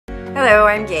Hello,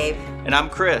 I'm Gabe. And I'm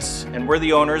Chris, and we're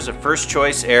the owners of First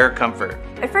Choice Air Comfort.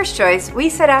 At First Choice, we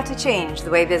set out to change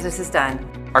the way business is done.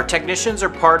 Our technicians are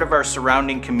part of our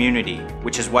surrounding community,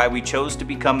 which is why we chose to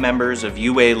become members of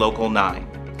UA Local 9.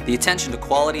 The attention to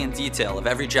quality and detail of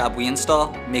every job we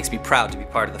install makes me proud to be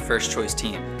part of the First Choice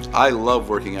team. I love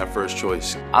working at First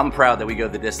Choice. I'm proud that we go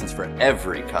the distance for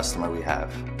every customer we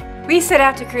have. We set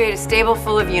out to create a stable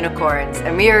full of unicorns,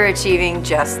 and we are achieving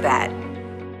just that.